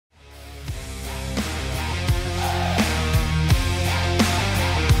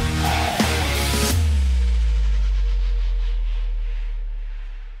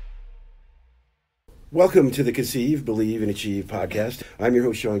Welcome to the Conceive, Believe, and Achieve podcast. I'm your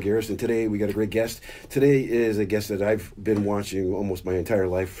host, Coach Geris, and today we got a great guest. Today is a guest that I've been watching almost my entire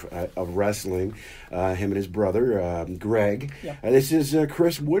life of wrestling, him and his brother, Greg. Yeah. This is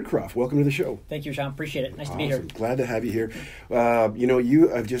Chris Woodcroft. Welcome to the show. Thank you, Sean. Appreciate it. Nice Awesome. to be here. Glad to have you here. You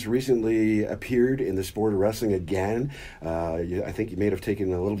have just recently appeared in the sport of wrestling again. I think you may have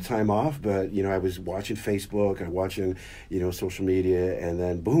taken a little time off, but, I was watching Facebook, I was watching, social media, and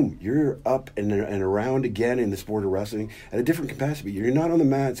then boom, you're up and around again in the sport of wrestling at a different capacity. You're not on the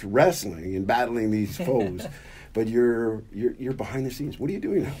mats wrestling and battling these foes, but you're behind the scenes. What are you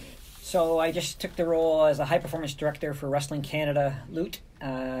doing now? So I just took the role as a high performance director for Wrestling Canada Lutte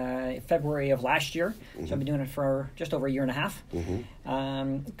February of last year. Mm-hmm. So I've been doing it for just over a year and a half.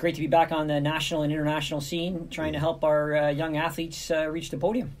 Mm-hmm. Great to be back on the national and international scene, trying to help our young athletes reach the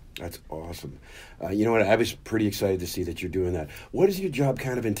podium. That's awesome. You know what? I was pretty excited to see that you're doing that. What does your job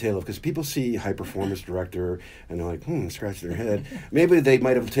kind of entail? Because people see high performance director and they're like, scratch their head. Maybe they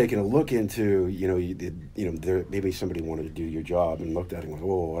might have taken a look into, maybe somebody wanted to do your job and looked at it and went,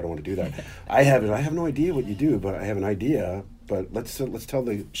 oh, I don't want to do that. I have no idea what you do, but I have an idea. But let's tell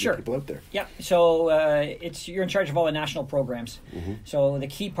the people out there. Yeah. So you're in charge of all the national programs. Mm-hmm. So the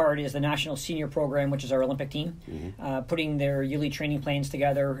key part is the national senior program, which is our Olympic team, mm-hmm. Putting their yearly training plans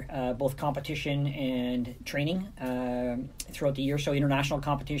together, both competition and training throughout the year. So international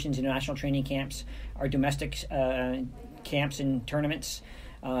competitions, international training camps, our domestic camps and tournaments.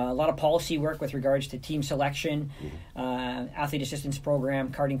 A lot of policy work with regards to team selection, athlete assistance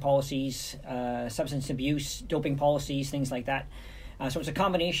program, carding policies, substance abuse, doping policies, things like that. So it's a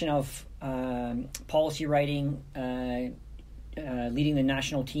combination of policy writing, leading the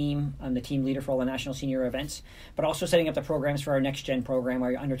national team. I'm the team leader for all the national senior events, but also setting up the programs for our next gen program,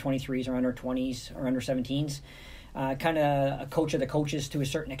 our under 23s or under 20s or under 17s. Kind of a coach of the coaches to a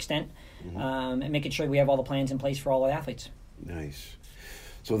certain extent, and making sure we have all the plans in place for all the athletes. Nice.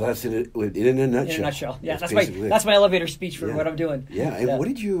 So that's in a nutshell. In a nutshell, yeah. That's my elevator speech for what I'm doing. Yeah, and what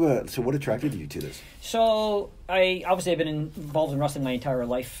did you? So what attracted you to this? So I've been involved in wrestling my entire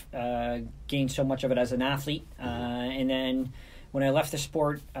life. Gained so much of it as an athlete, and then when I left the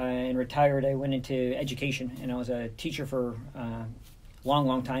sport and retired, I went into education, and I was a teacher for a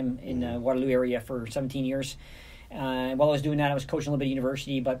long time in the Waterloo area for 17 years. While I was doing that, I was coaching Olympian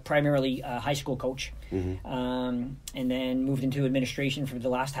University, but primarily a high school coach. Mm-hmm. And then moved into administration for the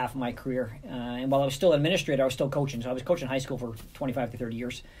last half of my career. And while I was still an administrator, I was still coaching. So I was coaching high school for 25 to 30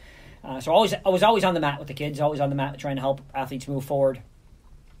 years. So I was always on the mat with the kids, always on the mat trying to help athletes move forward.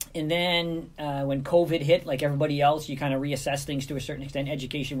 And then when COVID hit, like everybody else, you kind of reassess things to a certain extent.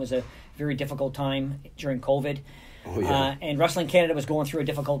 Education was a very difficult time during COVID. Oh, yeah. And Wrestling Canada was going through a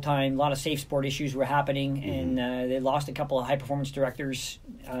difficult time. A lot of safe sport issues were happening, and they lost a couple of high-performance directors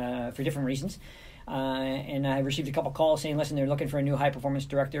for different reasons. And I received a couple of calls saying, listen, they're looking for a new high-performance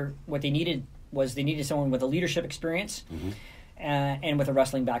director. What they needed was someone with a leadership experience and with a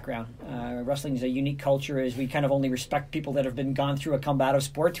wrestling background. Wrestling is a unique culture, as we kind of only respect people that have gone through a combative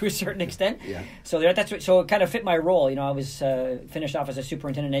sport to a certain extent. Yeah. So so it kind of fit my role. I was finished off as a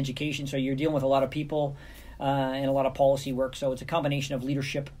superintendent in education, so you're dealing with a lot of people, and a lot of policy work. So it's a combination of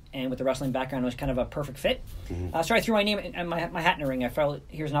leadership and with the wrestling background, it was kind of a perfect fit. So I threw my name and my hat in the ring. I felt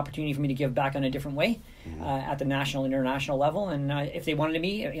here's an opportunity for me to give back in a different way at the national and international level. And if they wanted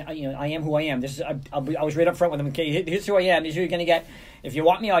me, I am who I am. I was right up front with them. Okay, here's who I am. Here's who you're going to get. If you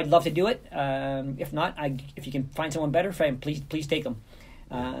want me, I'd love to do it. If not, if you can find someone better, please take them.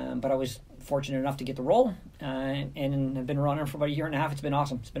 But I was fortunate enough to get the role, and I've been running for about a year and a half. It's been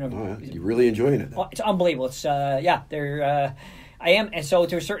awesome. It's been you're really enjoying it. It's unbelievable. It's I am, and so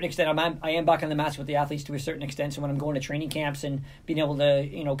to a certain extent, I am back on the mats with the athletes to a certain extent. So when I'm going to training camps and being able to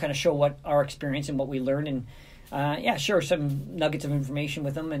kind of show what our experience and what we learned, and share some nuggets of information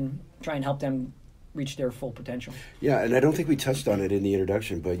with them and try and help them reach their full potential. Yeah, and I don't think we touched on it in the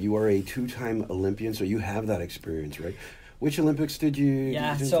introduction, but you are a 2-time Olympian, so you have that experience, right? Which Olympics did you?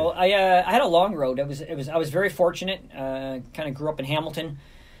 Yeah, so I had a long road. I was very fortunate. Kind of grew up in Hamilton.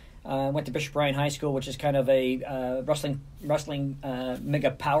 Went to Bishop Bryan High School, which is kind of a wrestling mega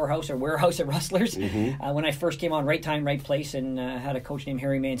powerhouse or warehouse of wrestlers. When I first came on, right time, right place, and had a coach named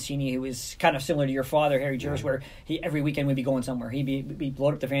Harry Mancini, who was kind of similar to your father, Harry Geris, where every weekend we'd be going somewhere. He'd be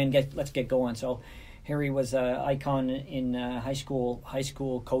load up the van, let's get going. So Harry was an icon in high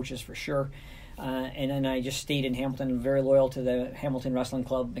school coaches for sure. And then I just stayed in Hamilton, very loyal to the Hamilton Wrestling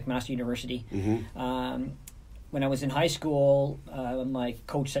Club, McMaster University. when I was in high school, my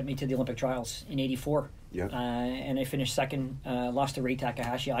coach sent me to the Olympic trials in '84. Yeah. And I finished second, lost to Ray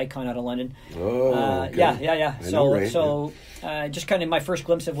Takahashi, icon out of London. Oh, okay. Yeah. So just kind of my first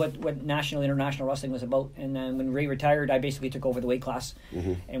glimpse of what national, international wrestling was about. And then when Ray retired, I basically took over the weight class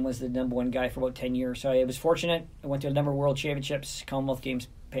and was the number one guy for about 10 years. So I was fortunate. I went to a number of world championships, Commonwealth Games,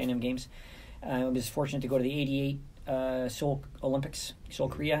 Pan Am Games. I was fortunate to go to the '88 Seoul Olympics, Seoul,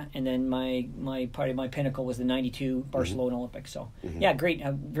 Korea, and then my part of my pinnacle was the '92 Barcelona Olympics. So yeah, great.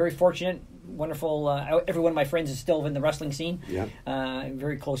 I'm very fortunate, wonderful. Every one of my friends is still in the wrestling scene. Yeah,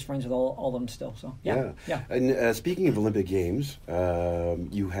 very close friends with all of them still. So yeah. And speaking of Olympic Games,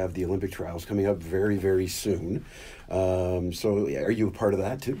 you have the Olympic trials coming up very, very soon. So are you a part of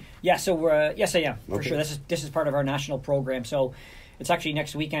that too? Yeah. So yes, I am for sure. This is part of our national program. So. It's actually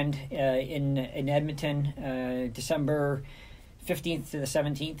next weekend in Edmonton, December 15th to the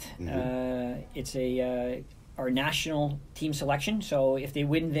 17th. It's our national team selection. So if they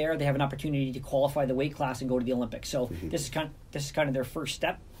win there, they have an opportunity to qualify the weight class and go to the Olympics. So this is kind of their first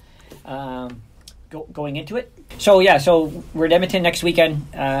step going into it. So we're at Edmonton next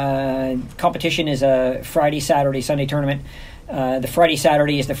weekend. Competition is a Friday, Saturday, Sunday tournament. The Friday,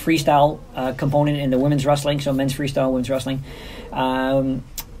 Saturday is the freestyle component in the women's wrestling, so men's freestyle, women's wrestling.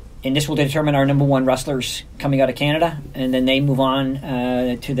 And this will determine our number one wrestlers coming out of Canada, and then they move on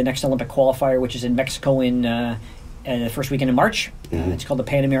to the next Olympic qualifier, which is in Mexico in the first weekend in March. It's called the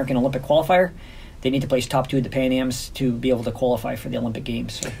Pan American Olympic Qualifier. They need to place top 2 at the Pan Ams to be able to qualify for the Olympic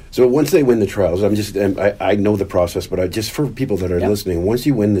Games. So once they win the trials, I know the process, but just for people that are listening, once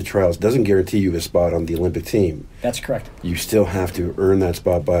you win the trials, it doesn't guarantee you a spot on the Olympic team. That's correct. You still have to earn that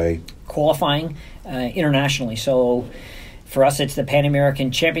spot by qualifying internationally. So for us, it's the Pan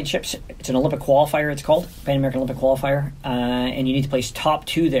American Championships. It's an Olympic qualifier, it's called, Pan American Olympic Qualifier. And you need to place top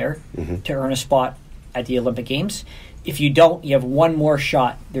 2 there to earn a spot at the Olympic Games. If you don't, you have one more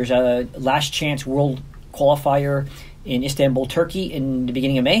shot. There's a last chance world qualifier in Istanbul, Turkey in the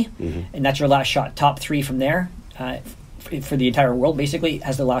beginning of May, and that's your last shot. Top 3 from there for the entire world basically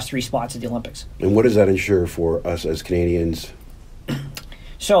has the last 3 spots at the Olympics. And what does that ensure for us as Canadians?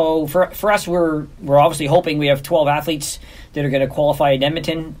 So for us, we're obviously hoping we have 12 athletes that are going to qualify in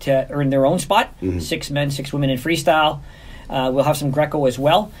Edmonton to earn their own spot, 6 men, 6 women in freestyle. We'll have some Greco as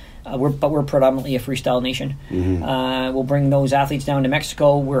well. But we're predominantly a freestyle nation. We'll bring those athletes down to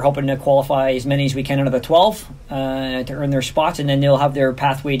Mexico. We're hoping to qualify as many as we can out of the 12 to earn their spots, and then they'll have their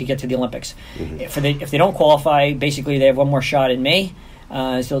pathway to get to the Olympics. If they don't qualify, basically they have one more shot in May.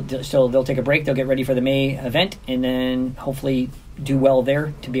 So they'll take a break. They'll get ready for the May event, and then hopefully do well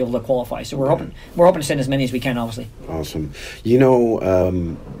there to be able to qualify. So we're hoping to send as many as we can, obviously. Awesome. You know,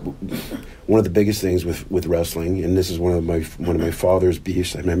 one of the biggest things with wrestling, and this is one of my father's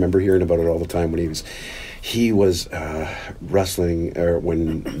beefs, and I remember hearing about it all the time when he was wrestling, or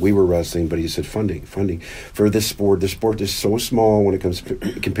when we were wrestling, but he said funding for this sport. The sport is so small when it comes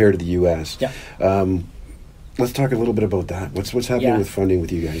compared to the U.S. Yeah. Let's talk a little bit about that. What's happening with funding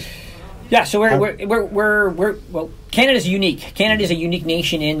with you guys? Yeah, so well, Canada's unique. Canada is a unique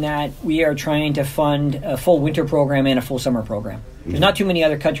nation in that we are trying to fund a full winter program and a full summer program. There's not too many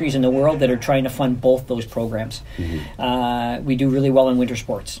other countries in the world that are trying to fund both those programs. We do really well in winter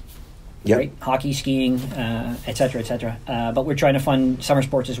sports. Yep. Right? Hockey, skiing, et cetera, but we're trying to fund summer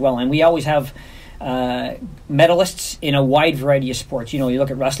sports as well. And we always have medalists in a wide variety of sports. You know, you look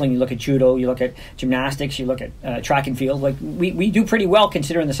at wrestling, you look at judo, you look at gymnastics, you look at track and field. Like we do pretty well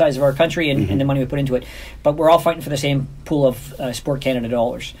considering the size of our country and the money we put into it. But we're all fighting for the same pool of Sport Canada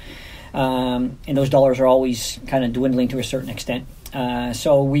dollars. And those dollars are always kind of dwindling to a certain extent.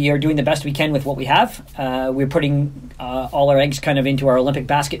 So we are doing the best we can with what we have. We're putting all our eggs kind of into our Olympic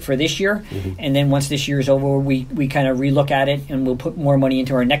basket for this year. And then once this year is over, we kind of relook at it and we'll put more money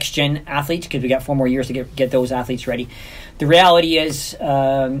into our next gen athletes because we got 4 more years to get those athletes ready. The reality is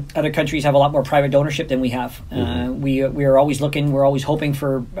other countries have a lot more private donorship than we have. We are always looking, we're always hoping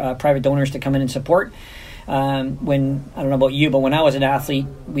for private donors to come in and support. When I don't know about you, but when I was an athlete,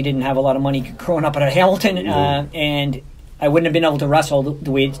 we didn't have a lot of money growing up at Hamilton, and I wouldn't have been able to wrestle the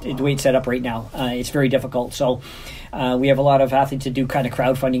way it's set up right now. It's very difficult. So we have a lot of athletes that do kind of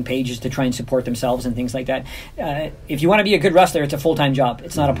crowdfunding pages to try and support themselves and things like that. If you want to be a good wrestler, it's a full-time job.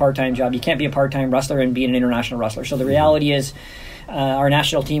 It's not a part-time job. You can't be a part-time wrestler and be an international wrestler. So the reality is our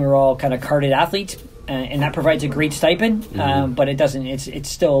national team are all kind of carded athletes, and that provides a great stipend, but it doesn't. It's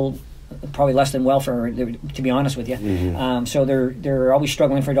still probably less than welfare, to be honest with you. So they're always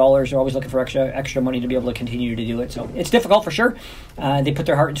struggling for dollars. They're always looking for extra money to be able to continue to do it. So it's difficult for sure. They put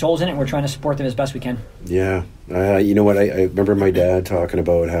their heart and souls in it, and we're trying to support them as best we can. Yeah. You know what? I remember my dad talking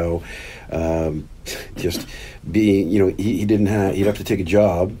about how just being, he didn't have, he'd have to take a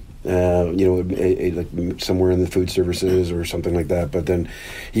job, like somewhere in the food services or something like that. But then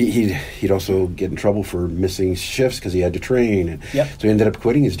he'd also get in trouble for missing shifts because he had to train. And so he ended up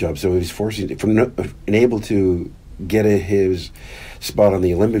quitting his job. So he was unable to get his spot on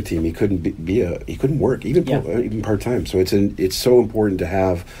the Olympic team. He couldn't he couldn't work even part time. So it's so important to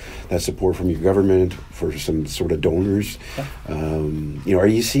have that support from your government, for some sort of donors. Are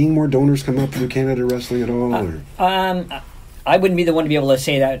you seeing more donors come up through Canada Wrestling at all? I wouldn't be the one to be able to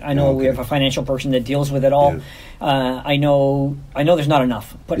say that. I know we have a financial person that deals with it all. I know there's not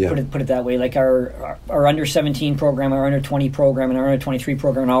enough. Put it that way. Like our under 17 program, our under 20 program, and our under 23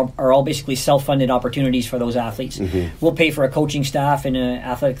 program are all basically self-funded opportunities for those athletes. We'll pay for a coaching staff and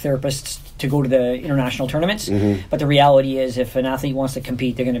athletic therapists to go to the international tournaments. But the reality is, if an athlete wants to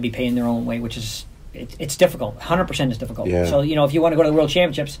compete, they're going to be paying their own way, which is it's difficult. 100% is difficult. So if you want to go to the World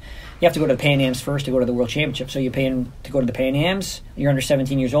Championships, you have to go to the Pan Ams first to go to the World Championships. So you're paying to go to the Pan Ams. You're under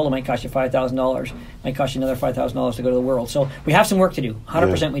 17 years old. It might cost you $5,000. It might cost you another $5,000 to go to the World. So we have some work to do.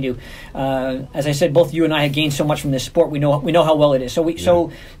 100% we do. As I said, both you and I have gained so much from this sport. We know how well it is. So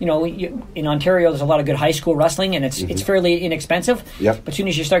in Ontario, there's a lot of good high school wrestling, and it's fairly inexpensive. But as soon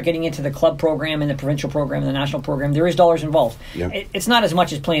as you start getting into the club program and the provincial program and the national program, there is dollars involved. It's not as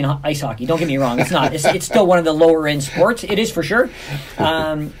much as playing ice hockey. Don't get me wrong. It's not. It's still one of the lower end sports. It is for sure.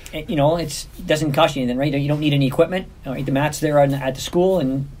 It doesn't cost you anything, right? You don't need any equipment. Right? The mat's there at the school,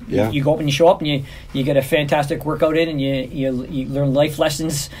 and you go up and you show up, and you get a fantastic workout in, and you learn life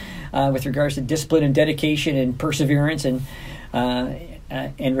lessons with regards to discipline and dedication and perseverance and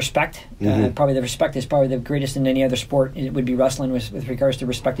respect. Probably the respect is probably the greatest in any other sport. It would be wrestling with regards to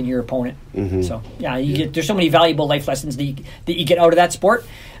respecting your opponent. So there's so many valuable life lessons that you get out of that sport.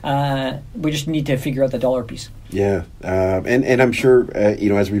 We just need to figure out the dollar piece. And I'm sure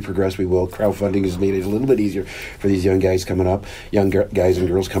as we progress, we will. Crowdfunding has made it a little bit easier for these young guys coming up, guys and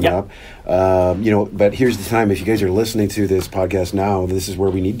girls coming up. But here's the time. If you guys are listening to this podcast now, this is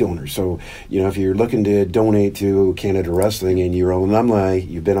where we need donors. So if you're looking to donate to Canada Wrestling and you're an alumni,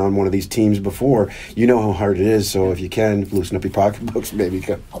 you've been on one of these teams before, you know how hard it is. So if you can, loosen up your pocketbooks, maybe.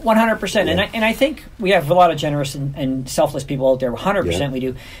 100%. And I think we have a lot of generous and selfless people out there. 100% we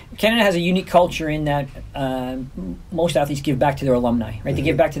do. Canada has a unique culture in that most athletes give back to their alumni, right? They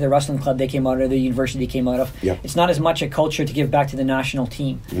give back to the wrestling club they came out of, the university they came out of. It's not as much a culture to give back to the national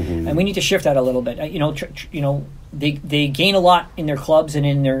team, and we need to shift that a little bit. They gain a lot in their clubs and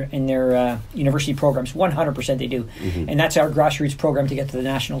in their university programs. 100% they do, and that's our grassroots program to get to the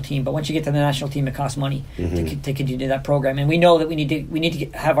national team. But once you get to the national team, it costs money to continue that program, and we know that we need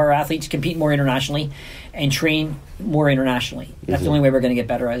to have our athletes compete more internationally and train more internationally. That's the only way we're going to get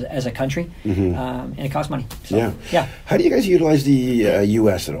better as a country, and it costs money. So, How do you guys utilize the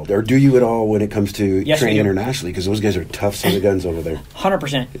U.S. at all, or do you at all when it comes to training internationally? Because those guys are tough son of guns over there.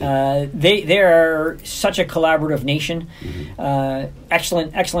 100%. They are such a collaborative nation.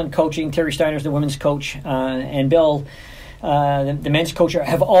 Excellent coaching. Terry Steiner's the women's coach, and Bill, the men's coach,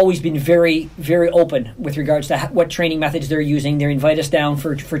 have always been very, very open with regards to what training methods they're using. They invite us down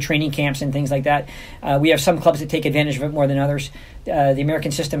for training camps and things like that. We have some clubs that take advantage of it more than others. The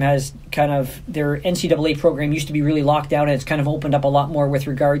American system has kind of, their NCAA program used to be really locked down, and it's kind of opened up a lot more with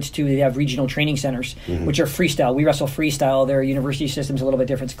regards to, they have regional training centers, which are freestyle. We wrestle freestyle. Their university system's a little bit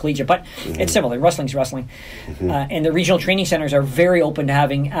different. It's collegiate, but it's similar. Wrestling's wrestling. And the regional training centers are very open to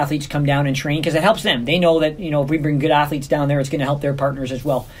having athletes come down and train, because it helps them. They know that, if we bring good athletes down there, it's going to help their partners as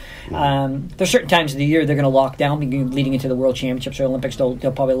well. There's certain times of the year they're going to lock down, leading into the World Championships or Olympics. They'll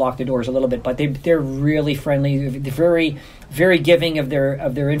probably lock the doors a little bit, but they're really friendly. They're very, very giving of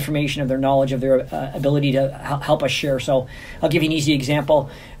their information, of their knowledge, of their ability to help us share. So I'll give you an easy example.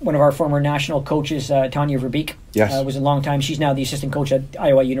 One of our former national coaches, Tanya Verbeek, was a long time. She's now the assistant coach at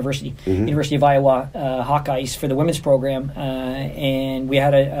Iowa University, University of Iowa Hawkeyes for the women's program, and we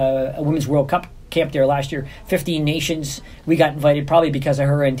had a Women's World Cup camp there last year. 15 nations. We got invited probably because of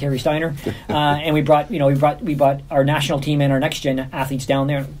her and Terry Steiner, and we brought our national team and our next gen athletes down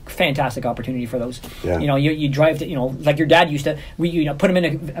there. Fantastic opportunity for those. You drive to, like your dad used to. We put them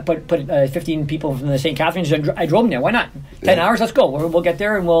in put 15 people from the St. Catharines. I drove them there. Why not? 10 hours. Let's go. We'll get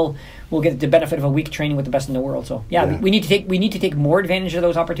there and we'll get the benefit of a week training with the best in the world. So we need to take more advantage of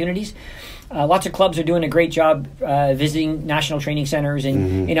those opportunities. Lots of clubs are doing a great job visiting national training centers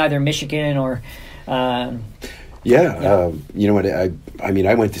in either Michigan or. You know what?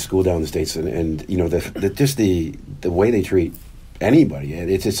 I went to school down in the States, and the way they treat anybody,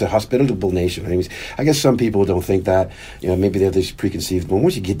 it's a hospitable nation. I guess some people don't think that. Maybe they have this preconceived. But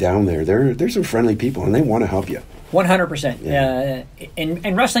once you get down there, they're some friendly people, and they want to help you. 100%.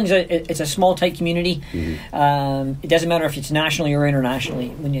 And wrestling's it's a small, tight community. It doesn't matter if it's nationally or internationally.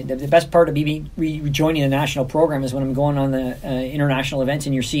 When the best part of joining the national program is when I'm going on the international events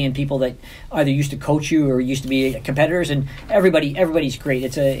and you're seeing people that either used to coach you or used to be competitors, and everybody's great.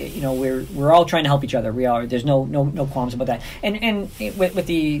 It's we're all trying to help each other. We are. There's no qualms about that. And with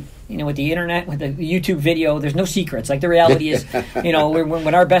the with the internet, with the YouTube video, there's no secrets. Like the reality is,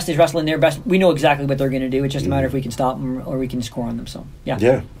 when our best is wrestling their best, we know exactly what they're going to do. It's just a matter if we can stop them or we can score on them. So yeah.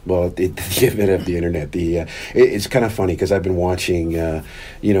 Yeah. Well, the advent of the internet, it's kind of funny because I've been watching,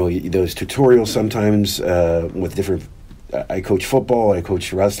 those tutorials sometimes with different. I coach football, I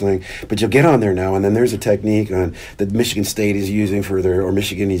coach wrestling, but you'll get on there now, and then there's a technique that Michigan State is using or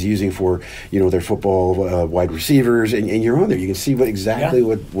Michigan is using for, their football wide receivers, and you're on there. You can see what's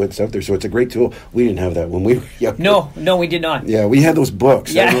out there. So it's a great tool. We didn't have that when we were young. No, we did not. Yeah, we had those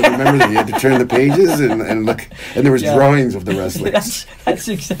books. Yeah. I don't remember that. You had to turn the pages and look, and there was drawings of the wrestlers. That's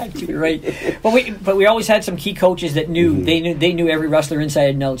exactly right. But we always had some key coaches that knew they knew every wrestler inside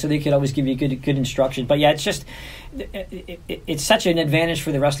and out, so they could always give you good instruction. But yeah, it's just. It's such an advantage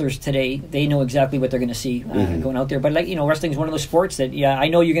for the wrestlers today. They know exactly what they're going to see going out there. But wrestling is one of those sports that I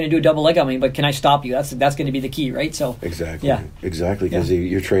know you're going to do a double leg on me, but can I stop you? That's going to be the key, right? So exactly, because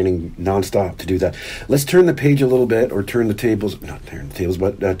you're training nonstop to do that. Let's turn the page a little bit, or turn the tables. Not turn the tables,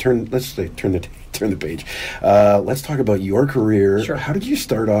 but turn the page. Let's talk about your career. Sure. How did you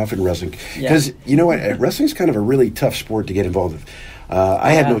start off in wrestling? Because you know what, wrestling's kind of a really tough sport to get involved in.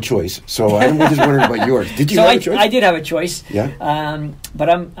 I had no choice, so I'm just wondering about yours. Did you have a choice? I did have a choice. Yeah. But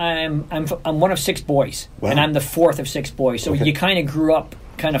I'm one of 6 boys, and I'm the 4th of 6 boys. So you kind of grew up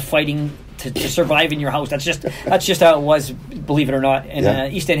kind of fighting to survive in your house. That's just how it was, believe it or not.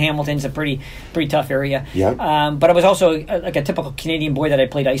 And East End Hamilton's a pretty tough area. Yeah. But I was also like a typical Canadian boy that I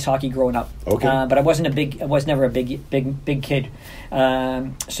played ice hockey growing up. Okay. But I was never a big kid.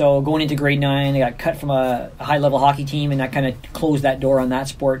 So going into grade 9, I got cut from a high level hockey team, and that kind of closed that door on that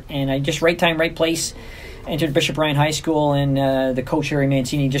sport. And I just right time, right place. Entered Bishop Bryan High School, and the coach Harry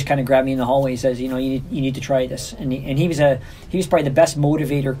Mancini just kind of grabbed me in the hallway and says, you need to try this. And he was probably the best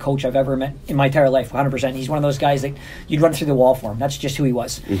motivator coach I've ever met in my entire life, 100%. He's one of those guys that you'd run through the wall for him. That's just who he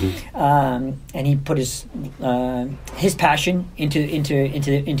was. And he put his passion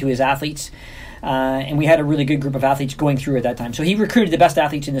into his athletes. And we had a really good group of athletes going through at that time. So he recruited the best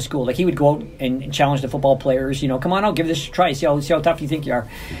athletes in the school. Like he would go out and challenge the football players. Come on, I'll give this a try. See how tough you think you are.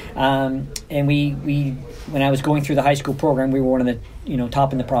 And we when I was going through the high school program, we were one of the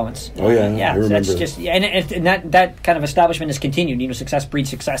top in the province. Oh yeah, yeah. I remember. So that's just and that kind of establishment has continued. Success breeds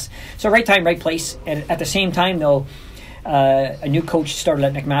success. So right time, right place. And at the same time, though. A new coach started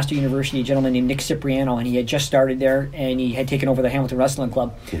at McMaster University, a gentleman named Nick Cipriano, and he had just started there, and he had taken over the Hamilton Wrestling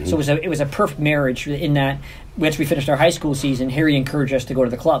Club. So it was a perfect marriage in that once we finished our high school season, Harry encouraged us to go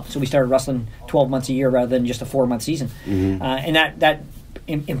to the club. So we started wrestling 12 months a year rather than just a 4-month season. And that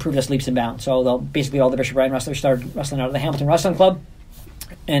improved us leaps and bounds. So basically all the Bishop Bryan wrestlers started wrestling out of the Hamilton Wrestling Club.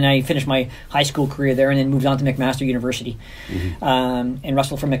 And I finished my high school career there and then moved on to McMaster University and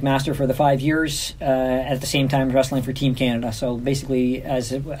wrestled for McMaster for the 5 years at the same time wrestling for Team Canada. So basically,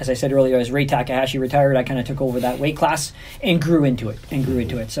 as I said earlier, as Ray Takahashi retired, I kind of took over that weight class and grew into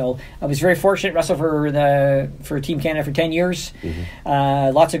it. So I was very fortunate, wrestled for Team Canada for 10 years.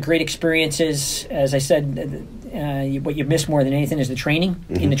 Lots of great experiences. As I said, what you miss more than anything is the training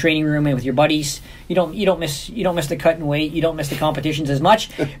in the training room and with your buddies. You don't miss the cut and weight. You don't miss the competitions as much,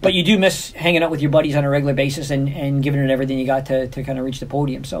 but you do miss hanging out with your buddies on a regular basis and giving it everything you got to kind of reach the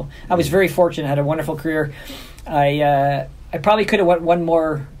podium. So I was very fortunate. Had a wonderful career. I probably could have went one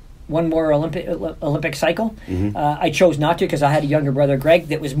more Olympic cycle. I chose not to because I had a younger brother, Greg,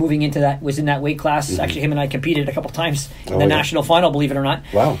 that was in that weight class. Actually, him and I competed a couple times in the national final, believe it or not.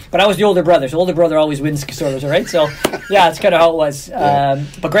 Wow! But I was the older brother, so older brother always wins, sort of, right? So yeah, that's kind of how it was.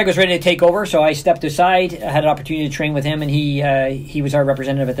 But Greg was ready to take over, so I stepped aside. I had an opportunity to train with him, and he was our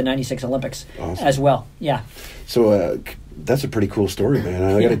representative at the '96 Olympics as well. Yeah. So that's a pretty cool story, man.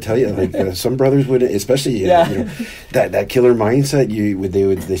 I got to tell you, some brothers would, especially that killer mindset.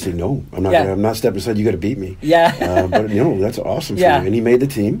 They say, no, I'm not stepping aside. You got to beat me. Yeah. But that's awesome for you. And he made the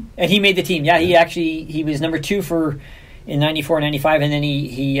team. Yeah, he was number 2 in 94, 95, and then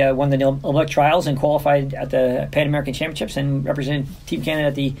he won the Olympic trials and qualified at the Pan American Championships and represented Team Canada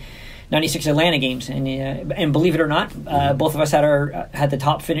at the 96 Atlanta Games, and believe it or not, both of us had the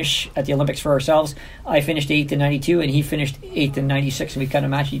top finish at the Olympics for ourselves. I finished 8th in 92, and he finished 8th in 96, and we kind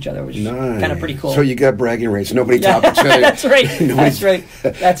of matched each other, which is kind of pretty cool. So you got bragging rights. Nobody topped each other. That's right.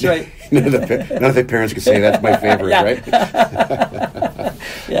 That's right. None of the parents could say that's my favorite, right?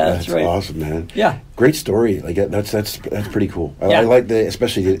 that's right. Awesome, man. Yeah. Great story. Like that's pretty cool. I like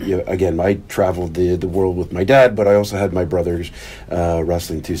especially again, I traveled the world with my dad, but I also had my brothers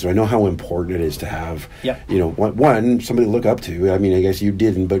wrestling too. So I know how important it is to have, one somebody to look up to. I mean, I guess you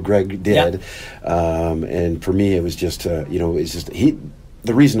didn't, but Greg did. And for me, it was just, it's just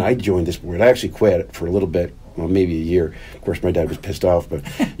the reason I joined this sport. I actually quit for a little bit. Well, maybe a year. Of course, my dad was pissed off, but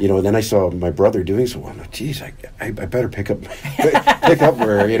then I saw my brother doing so. I'm like, geez, I better pick up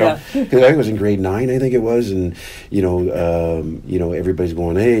where because I was in grade 9, I think it was, and everybody's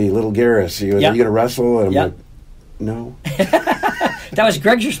going, hey, little Geris, are you going to wrestle? And I'm like, no. That was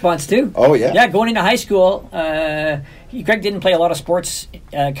Greg's response too. Oh yeah. Yeah, going into high school, Greg didn't play a lot of sports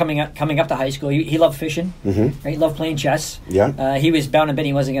coming up to high school. He loved fishing. Mm-hmm. Right? He loved playing chess. Yeah. He was bound and bent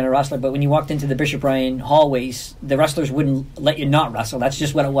he wasn't going to wrestle, but when you walked into the Bishop Ryan hallways, the wrestlers wouldn't let you not wrestle. That's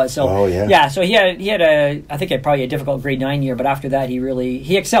just what it was. So so he had I think probably a difficult grade 9 year, but after that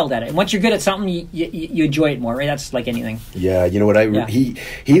he excelled at it. And once you're good at something, you enjoy it more, right? That's like anything. Yeah, you know what he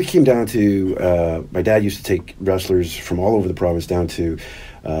came down to my dad used to take wrestlers from all over the province down to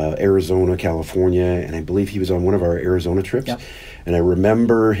Arizona, California, and I believe he was on one of our Arizona trips. Yep. And I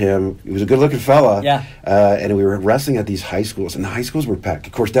remember him. He was a good-looking fella. Yeah. And we were wrestling at these high schools, and the high schools were packed.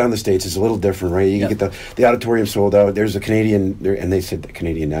 Of course, down in the States, it's a little different, right? You get the auditorium sold out. There's a Canadian, and they said the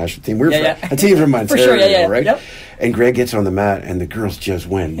Canadian national team. We're a team from Ontario, right? Yep. And Greg gets on the mat, and the girls just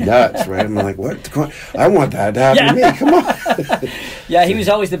went nuts, right? I'm like, what? I want that to happen to me. Come on. Yeah, he was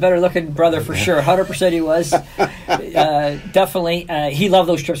always the better-looking brother for sure. 100% he was. Definitely. He loved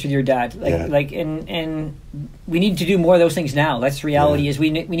those trips with your dad. And we need to do more of those things now. That's the reality. Is we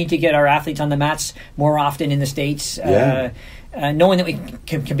need to get our athletes on the mats more often in the States. Knowing that we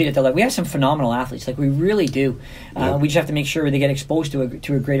can compete at the level. We have some phenomenal athletes, like we really do. We just have to make sure they get exposed to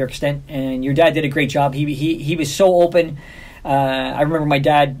a greater extent. And your dad did a great job. He was so open. I remember my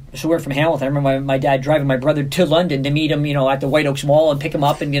dad. So we're from Hamilton. I remember my dad driving my brother to London to meet him, at the White Oaks Mall and pick him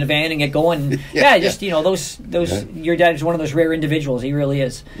up and get a van and get going. Those. Your dad is one of those rare individuals. He really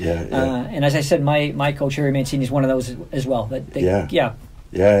is. And as I said, my coach Harry Mancini is one of those as well.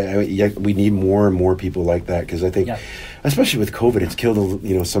 We need more and more people like that, because I think, especially with COVID, it's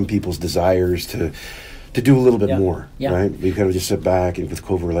killed some people's desires to do a little bit more, right? We kind of just sit back, and with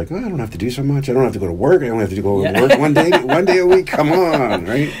COVID, we're like, I don't have to do so much. I don't have to go to work. I don't have to go to work one day a week. Come on,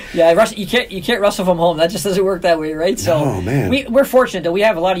 right? Yeah, you can't wrestle from home. That just doesn't work that way, right? So oh man, we're fortunate that we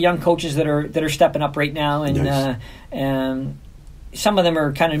have a lot of young coaches that are stepping up right now, and some of them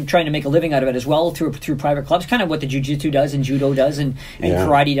are kind of trying to make a living out of it as well through private clubs, kind of what the jiu-jitsu does and judo does and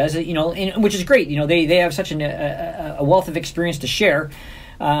karate does, which is great. They have such a wealth of experience to share,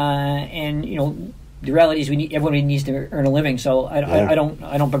 and the reality is everybody needs to earn a living. So I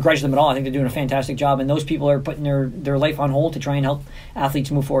don't begrudge them at all. I think they're doing a fantastic job, and those people are putting their life on hold to try and help athletes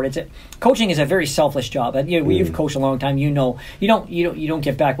move forward. Coaching is a very selfless job. You've coached a long time. You don't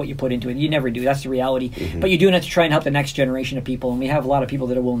get back what you put into it. You never do. That's the reality. Mm-hmm. But you're doing it to try and help the next generation of people, and we have a lot of people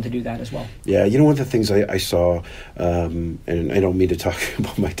that are willing to do that as well. Yeah, one of the things I saw, and I don't mean to talk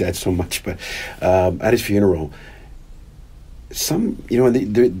about my dad so much, but at his funeral,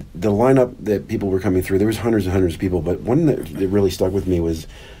 the lineup that people were coming through, there was hundreds and hundreds of people, but one that really stuck with me was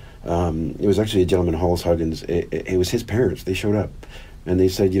it was actually a gentleman, Hollis Huggins. It was his parents. They showed up, and they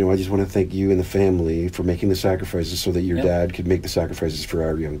said, I just want to thank you and the family for making the sacrifices so that your dad could make the sacrifices for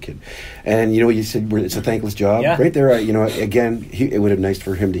our young kid. And you said it's a thankless job, right there. Again, it would have been nice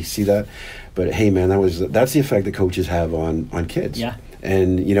for him to see that, but hey, man, that's the effect that coaches have on kids. Yeah.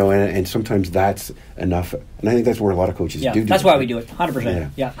 And and sometimes that's enough, and I think that's where a lot of coaches do. That's why we do it, 100%.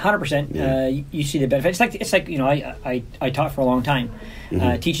 Yeah, 100%. You see the benefit. It's like I taught for a long time.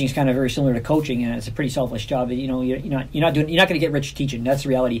 Mm-hmm. Teaching is kind of very similar to coaching, and it's a pretty selfless job. You're not going to get rich teaching. That's the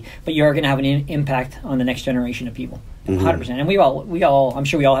reality. But you are going to have an impact on the next generation of people, 100%. And we all, I'm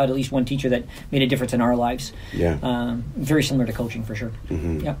sure we all had at least one teacher that made a difference in our lives. Yeah. Very similar to coaching for sure.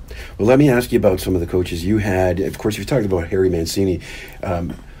 Mm-hmm. Yeah. Well, let me ask you about some of the coaches you had. Of course, you've talked about Harry Mancini.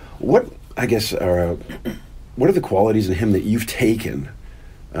 What are the qualities in him that you've taken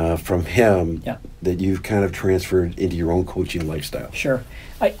from him that you've kind of transferred into your own coaching lifestyle? Sure.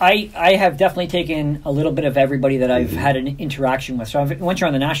 I have definitely taken a little bit of everybody that I've had an interaction with. So once you're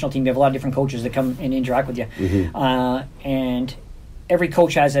on the national team, you have a lot of different coaches that come and interact with you. Mm-hmm. And every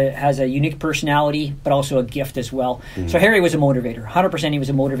coach has a unique personality, but also a gift as well. Mm-hmm. So Harry was a motivator. 100% he was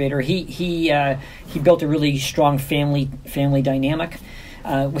a motivator. He built a really strong family dynamic.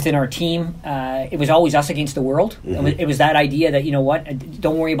 within our team, it was always us against the world. It was that idea that, you know what,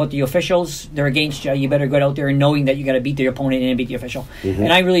 don't worry about the officials. They're against you. You better go out there and knowing that you got to beat the opponent and beat the official.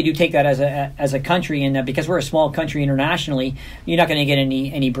 And I really do take that as a country, and because we're a small country internationally, you're not going to get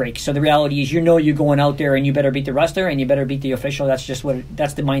any breaks. So the reality is, you're going out there and you better beat the wrestler and you better beat the official. That's just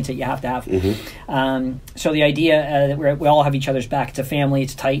that's the mindset you have to have. So the idea that we all have each other's back. It's a family.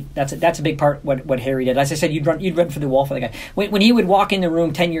 It's tight. That's a big part. What Harry did. As I said, you'd run for the wall for the guy. When he would walk in the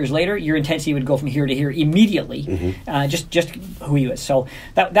room 10 years later, your intensity would go from here to here immediately. Just who he was. So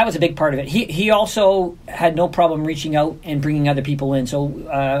that was a big part of it. He also had no problem reaching out and bringing other people in. So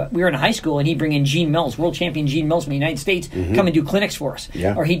we were in high school, and he'd bring in Gene Mills, world champion Gene Mills from the United States, come and do clinics for us.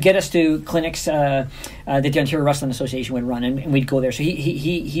 Or he'd get us to clinics that the Ontario Wrestling Association would run, and we'd go there. So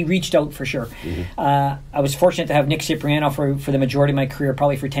he reached out for sure. I was fortunate to have Nick Cipriano for the majority of my career,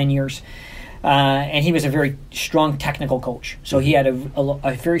 probably for 10 years. And he was a very strong technical coach. So he had a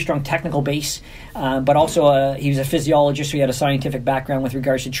very strong technical base, but also he was a physiologist, so he had a scientific background with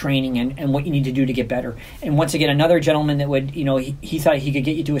regards to training and what you need to do to get better. And once again, another gentleman that would, he thought he could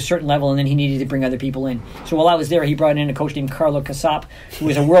get you to a certain level, and then he needed to bring other people in. So while I was there, he brought in a coach named Carlo Casap, who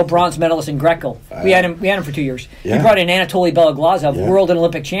was a world bronze medalist in Greco. We had him for 2 years. He brought in Anatoly Beloglazov, world and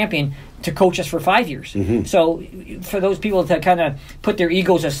Olympic champion, to coach us for 5 years. So for those people to kind of put their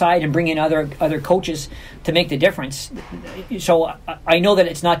egos aside and bring in other coaches to make the difference. So I know that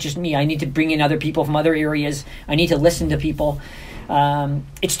it's not just me. I need to bring in other people from other areas. I need to listen to people.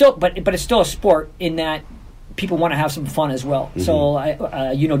 It's still, but it's still a sport in that people want to have some fun as well. So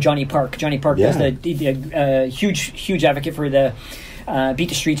Johnny Park. Johnny Park is the huge advocate for the Beat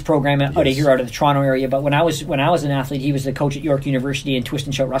the Streets program out of the Toronto area. But when I was an athlete, he was the coach at York University and Twist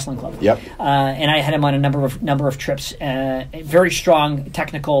and Shout Wrestling Club. And I had him on a number of trips. Very strong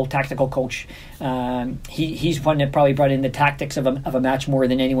tactical coach. He's one that probably brought in the tactics of a match more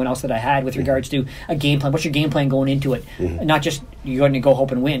than anyone else that I had with regards to a game plan. What's your game plan going into it? Not just you're going to go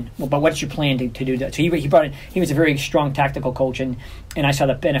hope and win, but what's your plan to do that? So he brought in. He was a very strong tactical coach, and I saw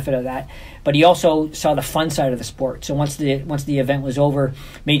the benefit of that. But he also saw the fun side of the sport. So once the event was over,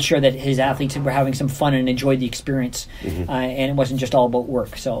 made sure that his athletes were having some fun and enjoyed the experience, and it wasn't just all about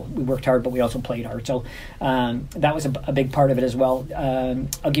work. So we worked hard, but we also played hard. So that was a big part of it as well.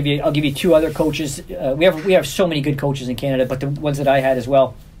 I'll give you two other coaches. We have so many good coaches in Canada, but the ones that I had as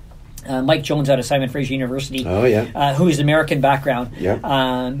well. Mike Jones out of Simon Fraser University, who is American background,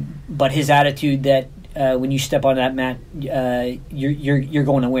 but his attitude that when you step on that mat, you're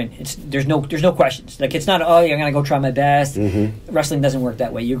going to win. There's no questions. Like, it's not, I'm gonna go try my best. Wrestling doesn't work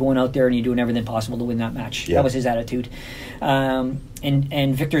that way. You're going out there and you're doing everything possible to win that match. That was his attitude. And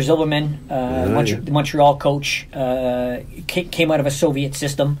Victor Zilberman, the Montreal coach, came out of a Soviet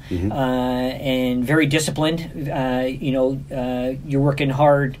system, and very disciplined. You're working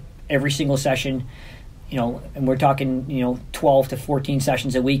hard every single session, and we're talking, 12 to 14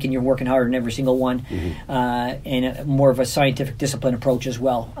 sessions a week, and you're working hard in every single one, and more of a scientific discipline approach as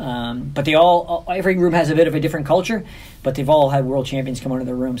well. But every room has a bit of a different culture, but they've all had world champions come out of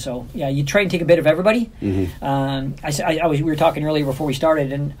the room. So you try and take a bit of everybody. We were talking earlier before we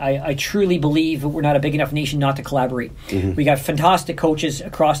started, and I truly believe we're not a big enough nation not to collaborate. We got fantastic coaches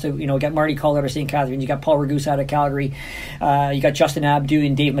across we got Marty Call out of St. Catharines, you got Paul Ragus out of Calgary, you got Justin Abdu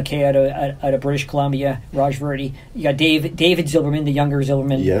and Dave McKay out of British Columbia, Raj Verdi, you got David Zilberman, the younger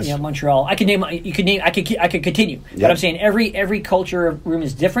Zilberman, Montreal. I could continue. But I'm saying every culture room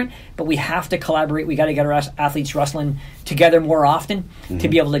is different, but we have to collaborate. We got to get our athletes wrestling together more often to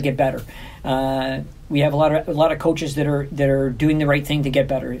be able to get better. We have a lot of coaches that are doing the right thing to get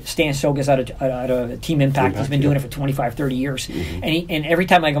better. Stan Soga's out of Team Impact. He's been doing it for 25, 30 years. And every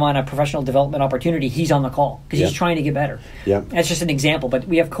time I go on a professional development opportunity, he's on the call because he's trying to get better. That's just an example. But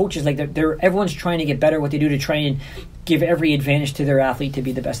we have coaches like everyone's trying to get better. What they do to try and give every advantage to their athlete to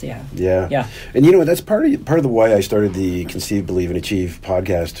be the best they have. And that's part of the why I started the Conceive, Believe, and Achieve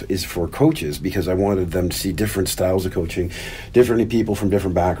podcast is for coaches, because I wanted them to see different styles of coaching, different people from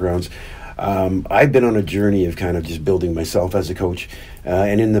different backgrounds. I've been on a journey of kind of just building myself as a coach,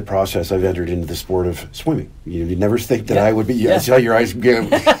 and in the process, I've entered into the sport of swimming. You'd never think that I would be. I saw your eyes go,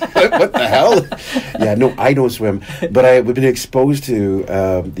 what the hell? No, I don't swim, but I've been exposed to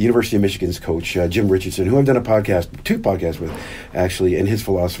the University of Michigan's coach, Jim Richardson, who I've done two podcasts with, actually, and his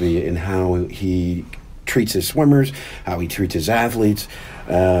philosophy and how he treats his swimmers, how he treats his athletes.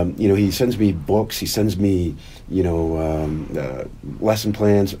 He sends me books, he sends me, lesson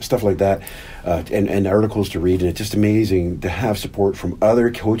plans, stuff like that, and articles to read. And it's just amazing to have support from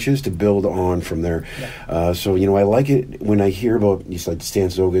other coaches to build on from there. Yeah. I like it when I hear about, like Stan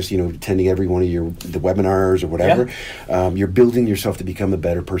Zogus, attending every one of the webinars or whatever. Yeah. You're building yourself to become a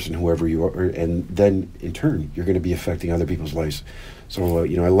better person, whoever you are, and then in turn, you're going to be affecting other people's lives. So,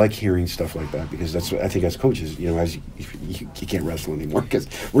 I like hearing stuff like that, because that's what I think as coaches, as you can't wrestle anymore because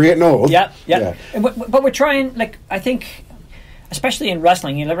we're getting old. Yeah. But we're trying, I think, especially in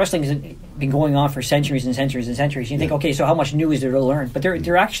wrestling, wrestling has been going on for centuries and centuries and centuries. You think, okay, so how much new is there to learn? But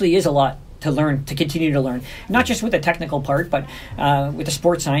there actually is a lot to learn, to continue to learn, not just with the technical part, but with the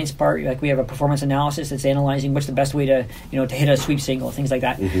sports science part. Like we have a performance analysis that's analyzing what's the best way to to hit a sweep single, things like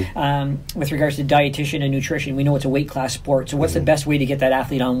that. Mm-hmm. With regards to dietitian and nutrition, we know it's a weight class sport, so what's the best way to get that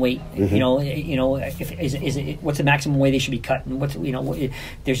athlete on weight? Mm-hmm. What's the maximum way they should be cut? And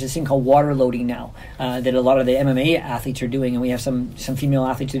there's this thing called water loading now that a lot of the MMA athletes are doing, and we have some female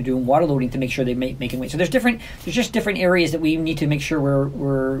athletes that are doing water loading to make sure they're making weight. So there's just different areas that we need to make sure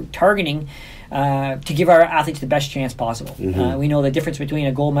we're targeting to give our athletes the best chance possible. Mm-hmm. We know the difference between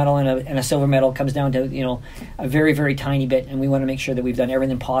a gold medal and a silver medal comes down to a very, very tiny bit, and we want to make sure that we've done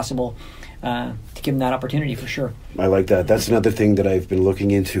everything possible to give them that opportunity for sure. I like that. That's another thing that I've been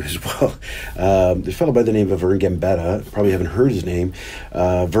looking into as well. This fellow by the name of Vern Gambetta, probably haven't heard his name.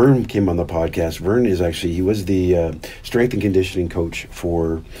 Vern came on the podcast. Vern he was the strength and conditioning coach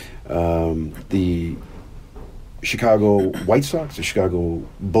for the Chicago White Sox, the Chicago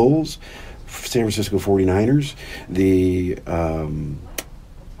Bulls, San Francisco 49ers, the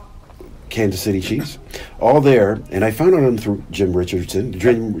Kansas City Chiefs, all there. And I found out him through Jim Richardson.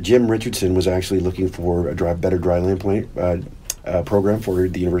 Jim Richardson was actually looking for a better dryland program for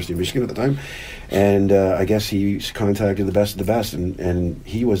the University of Michigan at the time. And I guess he contacted the best of the best, and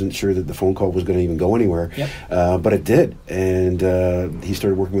he wasn't sure that the phone call was going to even go anywhere. Yep. But it did. And he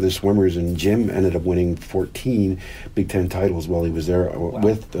started working with his swimmers, and Jim ended up winning 14 Big Ten titles while he was there. Wow.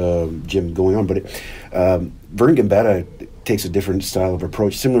 With Jim going on. But Vern Gambetta takes a different style of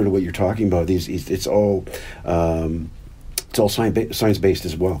approach, similar to what you're talking about. It's all science-based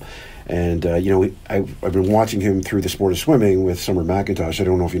as well. And, I've been watching him through the sport of swimming with Summer McIntosh. I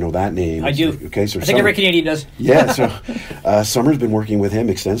don't know if you know that name. I do. Okay, so I think every Canadian does. Yeah, so Summer's been working with him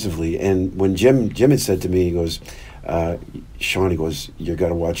extensively. And when Jim had said to me, he goes, Sean, he goes, you got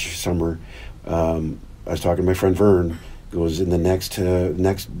to watch Summer. I was talking to my friend Vern. He goes, in the next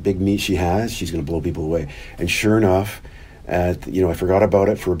big meet she has, she's going to blow people away. And sure enough, I forgot about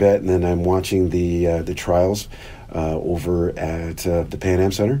it for a bit, and then I'm watching the trials over at the Pan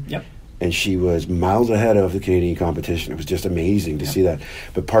Am Center. Yep. And she was miles ahead of the Canadian competition. It was just amazing to see that.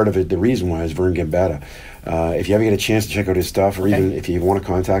 But part of it, the reason why, is Vern Gambetta. If you ever get a chance to check out his stuff, or even if you want to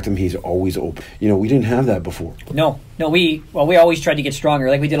contact him, he's always open. We didn't have that before. No, we always tried to get stronger.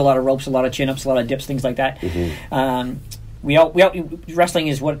 Like we did a lot of ropes, a lot of chin-ups, a lot of dips, things like that. Mm-hmm. Wrestling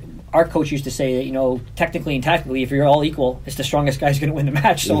is what our coach used to say, that, technically and tactically, if you're all equal, it's the strongest guy's going to win the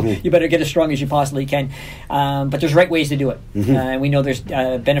match. So you better get as strong as you possibly can. But there's right ways to do it. Mm-hmm. We know there's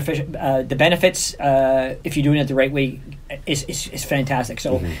the benefits if you're doing it the right way is fantastic.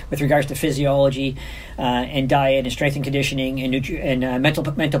 So with regards to physiology and diet and strength and conditioning and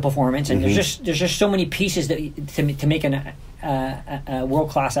mental performance, and there's just so many pieces to make a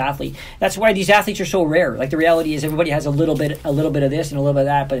world-class athlete. That's why these athletes are so rare. Like the reality is, everybody has a little bit of this and a little bit of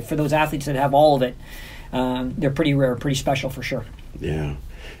that. But for those athletes that have all of it, they're pretty rare, pretty special for sure. Yeah.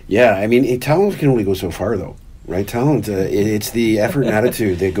 I mean, talent can only go so far, though. Right, talent. It's the effort and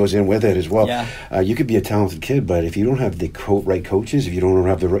attitude that goes in with it as well. Yeah. You could be a talented kid, but if you don't have the right coaches, if you don't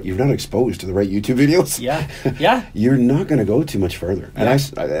have you're not exposed to the right YouTube videos. Yeah. You're not going to go too much further. And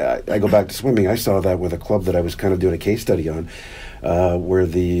I go back to swimming. I saw that with a club that I was kind of doing a case study on, where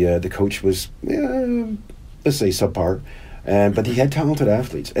the coach was, let's say, subpar. But he had talented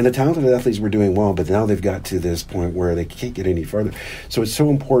athletes, and the talented athletes were doing well, but now they've got to this point where they can't get any further. So it's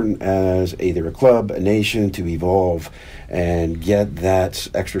so important as either a club, a nation, to evolve and get that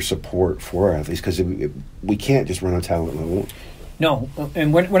extra support for our athletes, because we can't just run on talent alone. No,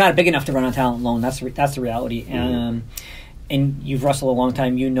 and we're not big enough to run on talent alone. That's the reality. Mm-hmm. And you've wrestled a long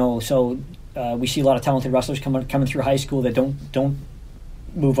time, so we see a lot of talented wrestlers coming through high school that don't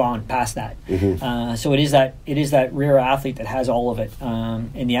move on past that. So it is that rare athlete that has all of it,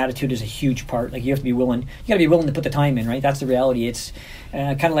 and the attitude is a huge part. Like, you have to be willing. You got to be willing to put the time in, right? That's the reality. It's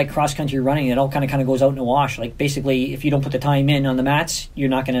kind of like cross country running. It all kind of goes out in the wash. Like, basically, if you don't put the time in on the mats, you're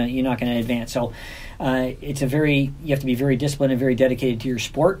not gonna advance. So you have to be very disciplined and very dedicated to your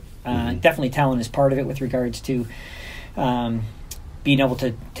sport. Definitely talent is part of it with regards to being able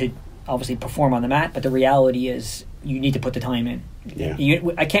to obviously perform on the mat, but the reality is you need to put the time in.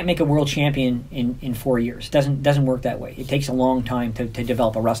 I can't make a world champion in 4 years. It doesn't work that way. It takes a long time to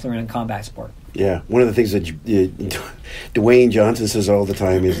develop a wrestler in a combat sport. Yeah, one of the things that Dwayne Johnson says all the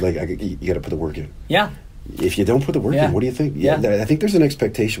time is, like, you got to put the work in. Yeah. If you don't put the work in, what do you think? Yeah. I think there's an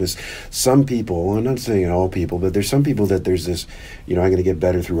expectation with some people. I'm not saying all people, but there's some people that there's this, I'm going to get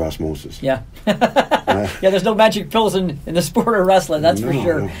better through osmosis. Yeah. There's no magic pills in the sport of wrestling, that's for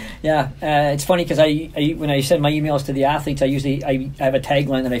sure. No. Yeah. It's funny because when I send my emails to the athletes, I have a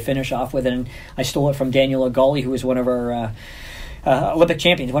tagline that I finish off with, and I stole it from Daniel Agali, who was one of our Olympic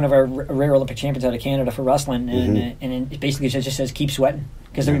champions, one of our rare Olympic champions out of Canada for wrestling, and it basically just says keep sweating,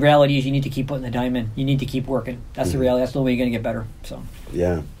 because the reality is you need to keep putting the time in. You need to keep working. That's the reality. That's the way you're going to get better. So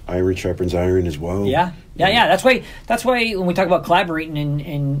iron sharpens iron as well. Yeah. That's why when we talk about collaborating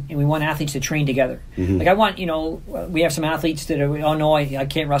and we want athletes to train together. Like, I want, we have some athletes that are, oh no, I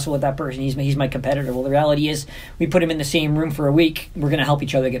can't wrestle with that person. He's my competitor. Well, the reality is we put him in the same room for a week. We're going to help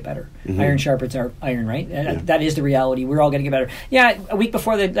each other get better. Iron sharpens our iron, right? That is the reality. We're all going to get better. Yeah, a week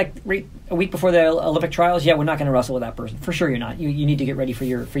before the Olympic trials, we're not going to wrestle with that person. For sure, you're not. You need to get ready for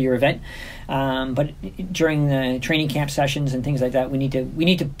your event. But during the training camp sessions and things like that, we need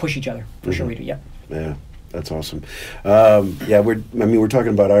to push each other. For sure we do. Yeah, that's awesome. We're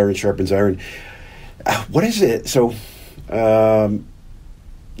talking about iron sharpens iron. What is it? So,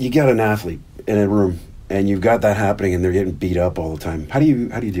 you got an athlete in a room, and you've got that happening, and they're getting beat up all the time. How do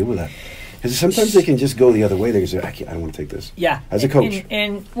you deal with that? Because sometimes they can just go the other way. They can say, I don't want to take this. Yeah, as a coach.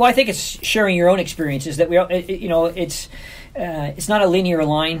 And I think it's sharing your own experiences that it's not a linear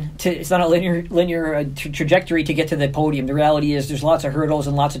line. It's not a linear trajectory to get to the podium. The reality is there's lots of hurdles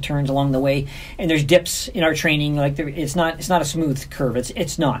and lots of turns along the way, and there's dips in our training. Like, it's not a smooth curve.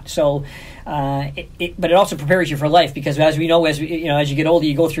 It's not. So, but it also prepares you for life, because as we know, as you get older,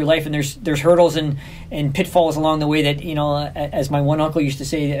 you go through life, and there's hurdles and pitfalls along the way that, as my one uncle used to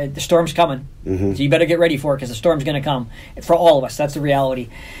say, the storm's coming. So you better get ready for it, because the storm's going to come for all of us. That's the reality.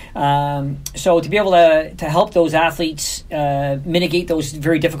 So to be able to help those athletes mitigate those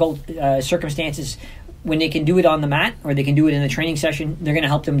very difficult circumstances, when they can do it on the mat or they can do it in the training session, they're going to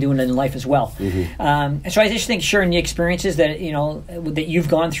help them do it in life as well. So I just think sharing the experiences that that you've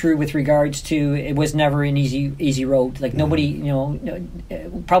gone through with regards to, it was never an easy road. Like, nobody,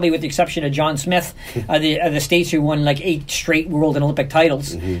 probably with the exception of John Smith, of the States, who won like 8 straight world and Olympic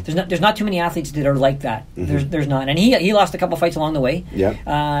titles. There's not too many athletes that are like that. There's not, and he lost a couple fights along the way.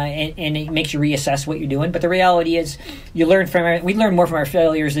 And it makes you reassess what you're doing. But the reality is, we learn more from our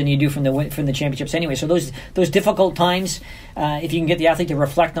failures than you do from the championships anyway. So those difficult times, if you can get the athlete to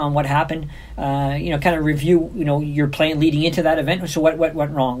reflect on what happened, kind of review, your plan leading into that event. So what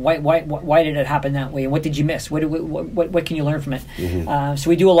went wrong? Why did it happen that way? And what did you miss? What can you learn from it? So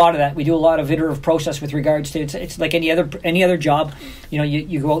we do a lot of that. We do a lot of iterative process with regards to it's like any other job.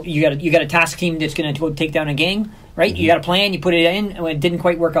 You got a task team that's going to go take down a gang. Right? You got a plan, you put it in, and it didn't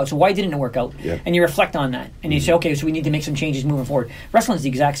quite work out. So why didn't it work out? And you reflect on that, and you say, okay, so we need to make some changes moving forward. Wrestling's the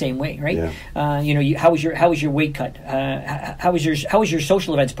exact same way, right? How was your weight cut? How was your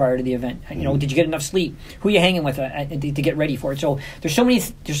social events prior to the event? Did you get enough sleep? Who are you hanging with to get ready for it? So there's so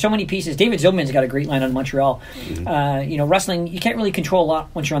many pieces. David Zillman's got a great line on Montreal. Wrestling, you can't really control a lot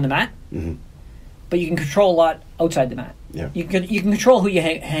once you're on the mat. But you can control a lot outside the mat. You can control who you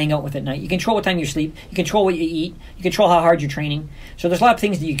hang out with at night. You control what time you sleep. You control what you eat. You control how hard you're training. So there's a lot of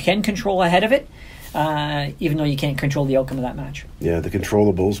things that you can control ahead of it, even though you can't control the outcome of that match. The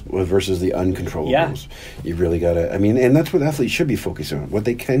controllables versus the uncontrollables. You've really got to, and that's what athletes should be focusing on, what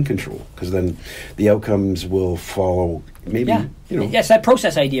they can control, because then the outcomes will follow. Maybe, Yes, that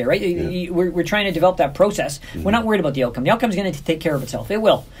process idea, right? We're trying to develop that process. We're not worried about the outcome. The outcome's going to take care of itself. It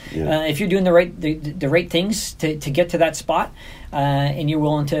will. If you're doing the right things to get to that spot, and you're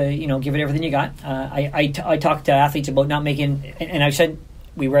willing to give it everything you got. I talk to athletes about not making, and I've said,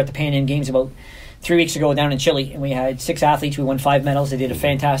 we were at the Pan Am Games about 3 weeks ago down in Chile, and we had 6 athletes. We won 5 medals. They did a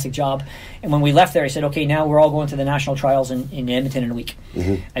fantastic job. And when we left there, I said, okay, now we're all going to the national trials in Edmonton in a week.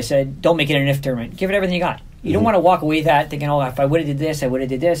 I said, don't make it an if tournament. Give it everything you got. You don't want to walk away that thinking, if I would have did this, I would have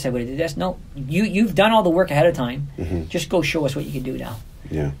did this, I would have did this. No, you've done all the work ahead of time. Just go show us what you can do now.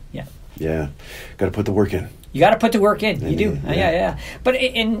 Yeah. Got to put the work in. You got to put the work in. You do. Yeah. Yeah. But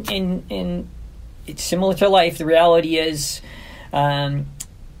in it's similar to life. The reality is,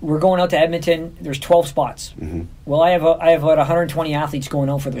 we're going out to Edmonton. There's 12 spots. Mm-hmm. Well, I have about 120 athletes going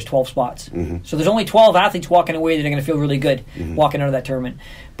out for those 12 spots. Mm-hmm. So there's only 12 athletes walking away that are going to feel really good Mm-hmm. walking out of that tournament.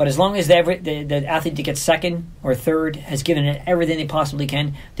 But as long as the athlete that gets second or third has given it everything they possibly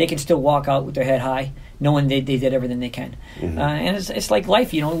can, they can still walk out with their head high, knowing they did everything they can. Mm-hmm. And it's like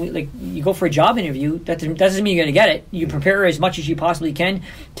life, you know. Like you go for a job interview, that doesn't mean you're going to get it. You prepare as much as you possibly can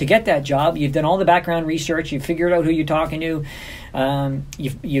to get that job. You've done all the background research. You've figured out who you're talking to.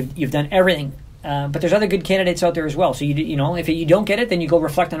 You've done everything. But there's other good candidates out there as well. So you know, if you don't get it, then you go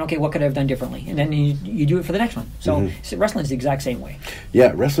reflect on, okay, what could I have done differently, and then you do it for the next one. So wrestling's the exact same way.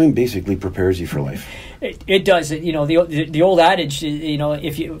 Yeah, wrestling basically prepares you for life. It does. You know, the old adage. You know,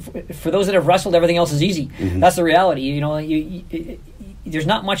 for those that have wrestled, everything else is easy. Mm-hmm. That's the reality. You know, there's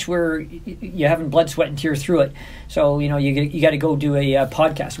not much where you haven't blood, sweat, and tears through it. So you know, you got to go do a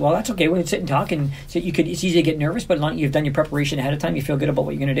podcast. Well, that's okay. We can sit and talk, and so it's easy to get nervous, but you've done your preparation ahead of time. You feel good about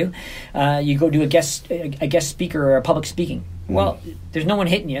what you're going to do. You go do a guest speaker or a public speaking. Well, there's no one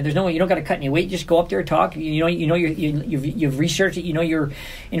hitting you. There's no one. You don't got to cut any weight. Just go up there, talk. You've researched it. You know your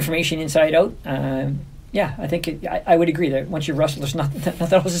information inside out. Yeah, I think I would agree that once you've wrestled, there's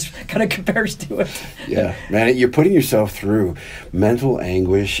nothing else kind of compares to it. Yeah, man, you're putting yourself through mental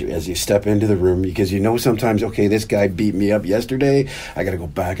anguish as you step into the room because you know sometimes, okay, this guy beat me up yesterday. I got to go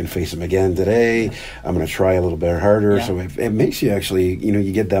back and face him again today. Yeah. I'm going to try a little bit harder. Yeah. So it makes you actually, you know,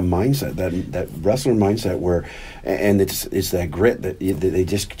 you get that mindset, that wrestler mindset where, and it's that grit that they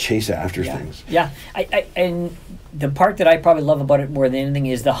just chase after things. Yeah, and the part that I probably love about it more than anything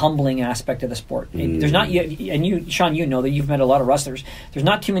is the humbling aspect of the sport. There's not, and you, Sean, you know that you've met a lot of wrestlers. There's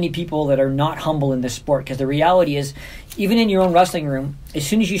not too many people that are not humble in this sport because the reality is, even in your own wrestling room, as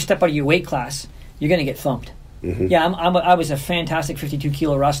soon as you step out of your weight class, you're going to get thumped. Mm-hmm. Yeah, I was a fantastic 52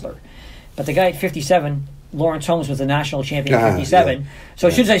 kilo wrestler, but the guy at 57. Lawrence Holmes was the national champion at 57. Yeah. So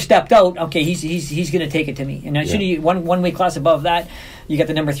as soon as I stepped out, okay, he's going to take it to me. And as soon as you one weight class above that, you got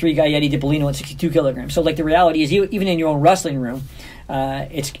the number 3 guy, Eddie DiPolino, at 62 kilograms. So like the reality is, even in your own wrestling room,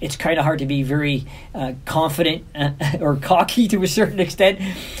 it's kind of hard to be very confident or cocky to a certain extent.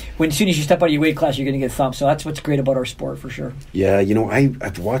 When as soon as you step out of your weight class, you're going to get thumped. So that's what's great about our sport for sure. Yeah, you know,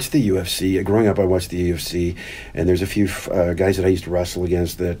 I've watched the UFC. Growing up, I watched the UFC, and there's a few guys that I used to wrestle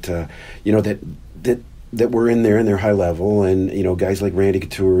against that, you know, that were in their high level, and you know, guys like Randy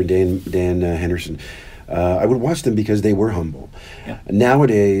Couture and Dan Henderson. I would watch them because they were humble. Yeah.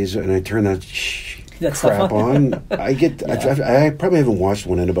 Nowadays, and I turn that crap on. I probably haven't watched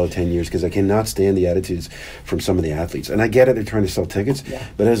one in about 10 years because I cannot stand the attitudes from some of the athletes. And I get it; they're trying to sell tickets. Yeah.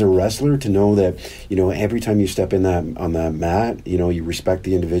 But as a wrestler, to know that, you know, every time you step in on that mat, you know, you respect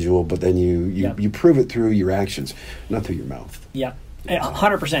the individual, but then you prove it through your actions, not through your mouth. Yeah.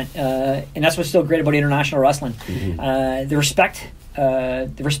 100%, and that's what's still great about international wrestling. Mm-hmm. The respect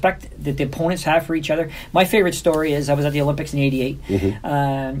that the opponents have for each other. My favorite story is I was at the Olympics in '88,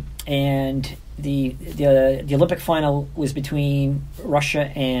 mm-hmm. And the Olympic final was between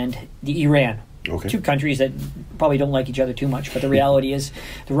Russia and the Iran. Okay. 2 countries that probably don't like each other too much, but the reality is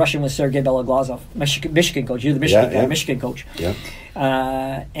the Russian was Sergei Beloglazov, Michigan coach. You're the Michigan coach. Yeah.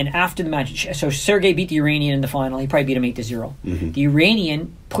 And after the match, so Sergei beat the Iranian in the final. He probably beat him 8-0. Mm-hmm. The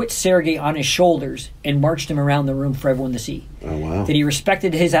Iranian put Sergei on his shoulders and marched him around the room for everyone to see. Oh, wow. That he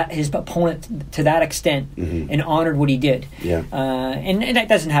respected his opponent to that extent, mm-hmm. and honored what he did. Yeah. And that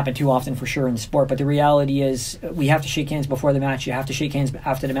doesn't happen too often for sure in the sport, but the reality is we have to shake hands before the match. You have to shake hands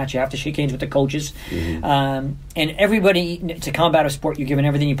after the match. You have to shake hands with the coaches. Mm-hmm. And everybody, it's a combative sport. You're giving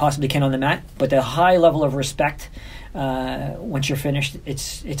everything you possibly can on the mat, but the high level of respect, once you're finished,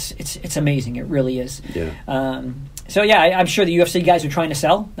 it's amazing. It really is. Yeah. So yeah, I'm sure the UFC guys are trying to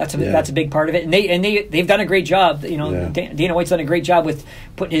sell. That's a big part of it, and they've done a great job. You know, Dana White's done a great job with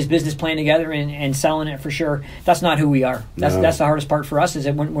putting his business plan together and selling it for sure. That's not who we are. That's the hardest part for us, is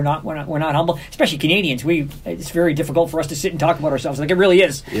that we're not humble, especially Canadians. It's very difficult for us to sit and talk about ourselves. Like, it really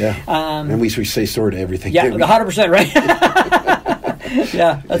is. Yeah. And we say sorry to everything. Yeah, 100%, right?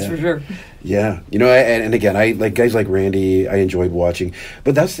 Yeah, that's for sure. Yeah, you know, and again, I like guys like Randy. I enjoyed watching,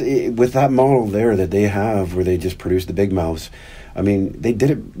 but that's with that model there that they have, where they just produce the big mouths. I mean, they did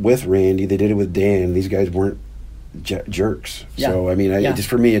it with Randy. They did it with Dan. These guys weren't jerks. Yeah. So I mean, just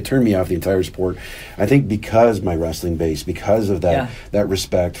for me, it turned me off the entire sport. I think because my wrestling base, because of that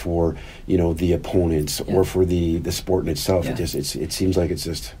respect for, you know, the opponents or for the sport in itself, it seems like it's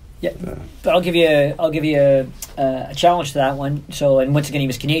just. Yeah, but I'll give you a challenge to that one. So, and once again, he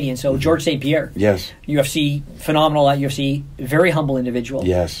was Canadian. So George St. Pierre, yes, UFC phenomenal at UFC, very humble individual.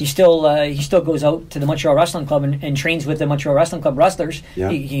 Yes, he still goes out to the Montreal Wrestling Club and trains with the Montreal Wrestling Club wrestlers. Yeah.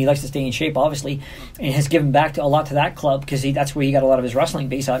 He likes to stay in shape, obviously, and has given back a lot to that club because that's where he got a lot of his wrestling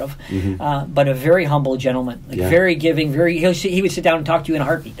base out of. But a very humble gentleman, very giving, he would sit down and talk to you in a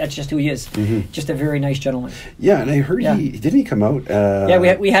heartbeat. That's just who he is. Just a very nice gentleman. Yeah, and I heard he come out.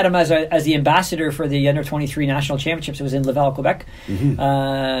 We had him as the ambassador for the Under-23 National Championships. It was in Laval, Quebec.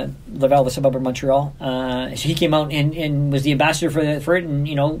 Laval, the suburb of Montreal. So he came out and was the ambassador for it, and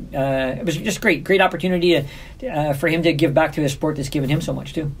it was just great opportunity for him to give back to a sport that's given him so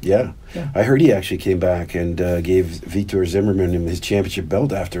much too. Yeah. I heard he actually came back and gave Vitor Zimmerman his championship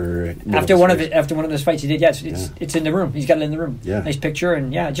belt after one of those fights he did. Yeah, it's in the room. He's got it in the room. Yeah. Nice picture,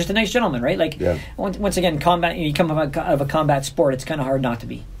 and just a nice gentleman, right? Like once again, combat. You come out of a combat sport, it's kind of hard not to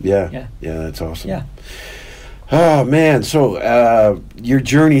be. Yeah, that's awesome. Yeah. Oh man, so your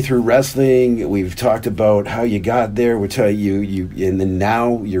journey through wrestling, we've talked about how you got there. We'll tell you and then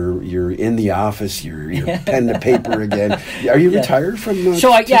now you're in the office, you're pen to paper again. Are you retired from?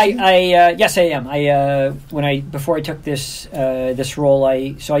 Yes, I am. Before I took this role,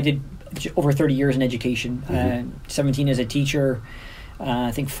 I did over 30 years in education. 17 as a teacher.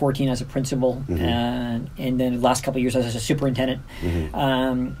 I think 14 as a principal, and then the last couple of years as a superintendent.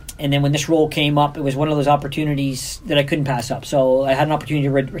 And then when this role came up, it was one of those opportunities that I couldn't pass up. So I had an opportunity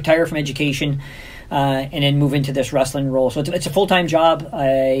to retire from education and then move into this wrestling role. So it's a full-time job.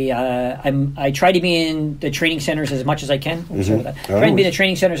 I try to be in the training centers as much as I can. Try to be in the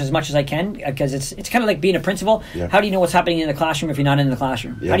training centers as much as I can because it's kind of like being a principal. Yeah. How do you know what's happening in the classroom if you're not in the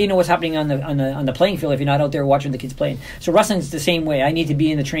classroom? Yeah. How do you know what's happening on the playing field if you're not out there watching the kids playing? So wrestling's the same way. I need to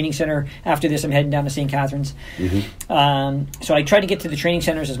be in the training center. After this, I'm heading down to St. Catharines. So I try to get to the training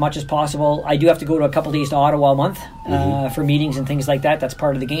centers as much as possible. I do have to go to a couple days to Ottawa a month for meetings and things like that. That's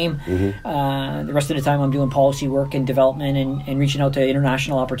part of the game. The rest of the time I'm doing policy work and development and reaching out to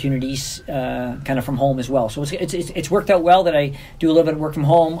international opportunities kind of from home as well. So it's worked out well that I do a little bit of work from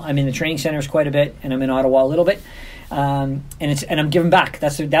home. I'm in the training centers quite a bit, and I'm in Ottawa a little bit. And I'm giving back.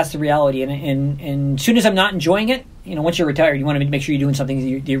 That's the reality. And as soon as I'm not enjoying it, once you're retired, you want to make sure you're doing something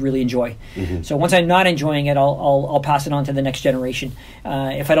that you really enjoy. So once I'm not enjoying it, I'll pass it on to the next generation.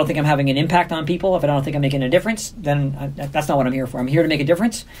 If I don't think I'm having an impact on people, if I don't think I'm making a difference, then that's not what I'm here for. I'm here to make a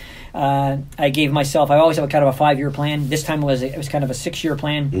difference. I gave myself. I always have a kind of a 5-year plan. This time it was kind of a 6-year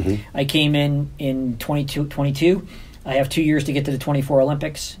plan. I came in 22. I have 2 years to get to the 24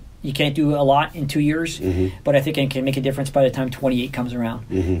 Olympics. You can't do a lot in 2 years, but I think I can make a difference by the time 28 comes around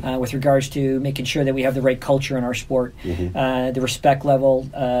with regards to making sure that we have the right culture in our sport, the respect level,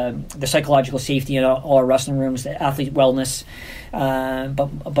 the psychological safety in all our wrestling rooms, the athlete wellness,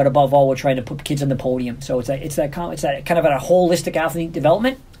 but above all, we're trying to put kids on the podium. So it's that kind of a holistic athlete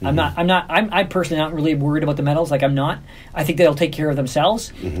development. I'm personally not really worried about the medals. Like I'm not. I think they'll take care of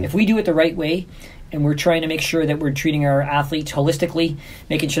themselves if we do it the right way. And we're trying to make sure that we're treating our athletes holistically,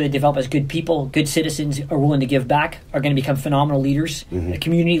 making sure they develop as good people, good citizens, are willing to give back, are going to become phenomenal leaders,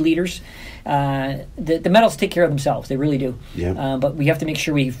 community leaders. The medals take care of themselves. They really do. Yeah. But we have to make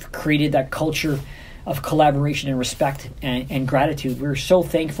sure we've created that culture of collaboration and respect and gratitude. We're so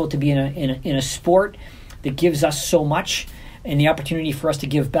thankful to be in a sport that gives us so much and the opportunity for us to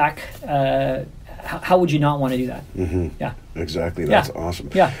give back. How would you not want to do that? Yeah. Exactly. That's awesome.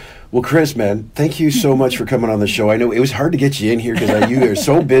 Yeah. Well, Chris, man, thank you so much for coming on the show. I know it was hard to get you in here because you are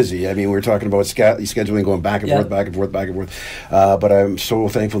so busy. I mean, we were talking about scheduling, going back and forth. But I'm so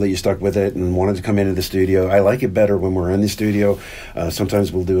thankful that you stuck with it and wanted to come into the studio. I like it better when we're in the studio.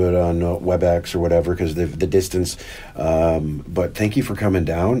 Sometimes we'll do it on WebEx or whatever because the distance. But thank you for coming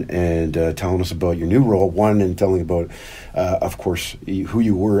down and telling us about your new role, and telling about, of course, who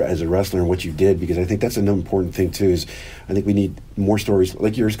you were as a wrestler and what you did, because I think that's an important thing, too, is I think we need more stories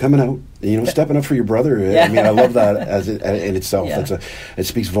like yours coming out, stepping up for your brother. I mean, I love that in itself. It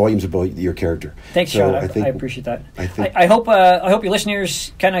speaks volumes about your character. Thanks, Sean. I appreciate that. I hope your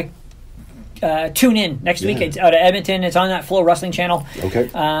listeners kind of tune in next week. It's out of Edmonton. It's on that Flow Wrestling channel. Okay.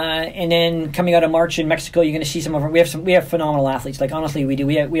 And then coming out of March in Mexico, you're going to see some of our. We have phenomenal athletes. Like honestly, we do.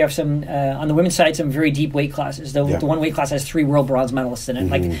 We have some on the women's side, some very deep weight classes. The one weight class has 3 world bronze medalists in it.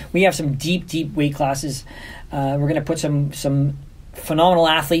 Like we have some deep weight classes. We're going to put some phenomenal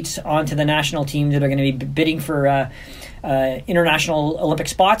athletes onto the national team that are going to be bidding for international Olympic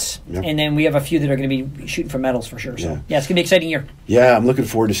spots, Yep. and then we have a few that are going to be shooting for medals for sure. So yeah, it's going to be an exciting year. Yeah, I'm looking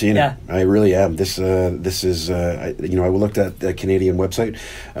forward to seeing Yeah. it. I really am. This is I looked at the Canadian website,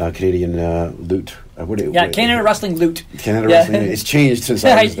 Canadian Lutte. Canada Wrestling Lutte. Canada Wrestling. It's changed since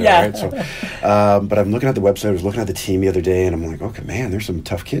I was there, Yeah. right? So, but I'm looking at the website. I was looking at the team the other day, and I'm like, okay, man, there's some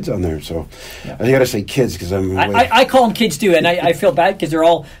tough kids on there. So I got to say kids because I call them kids too, and I feel bad because they're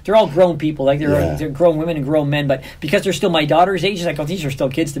all grown people, like they're grown women and grown men. But because they're still my daughter's age, I go, these are still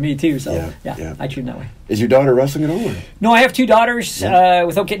kids to me too. So I treat them that way. Is your daughter wrestling at all? Or? No, I have two daughters.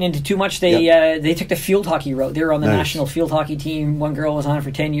 Without getting into too much, they took the field hockey route. They were on the national field hockey team. One girl was on for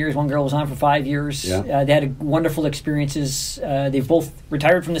 10 years. One girl was on for 5 years. Yeah. They had wonderful experiences. They've both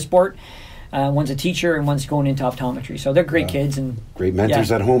retired from the sport. One's a teacher and one's going into optometry. So they're great kids and great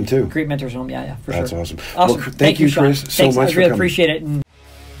mentors at home too. Great mentors at home. Yeah, for That's sure. awesome. Awesome. Well, thank you, Chris, so much for coming. I really appreciate it. And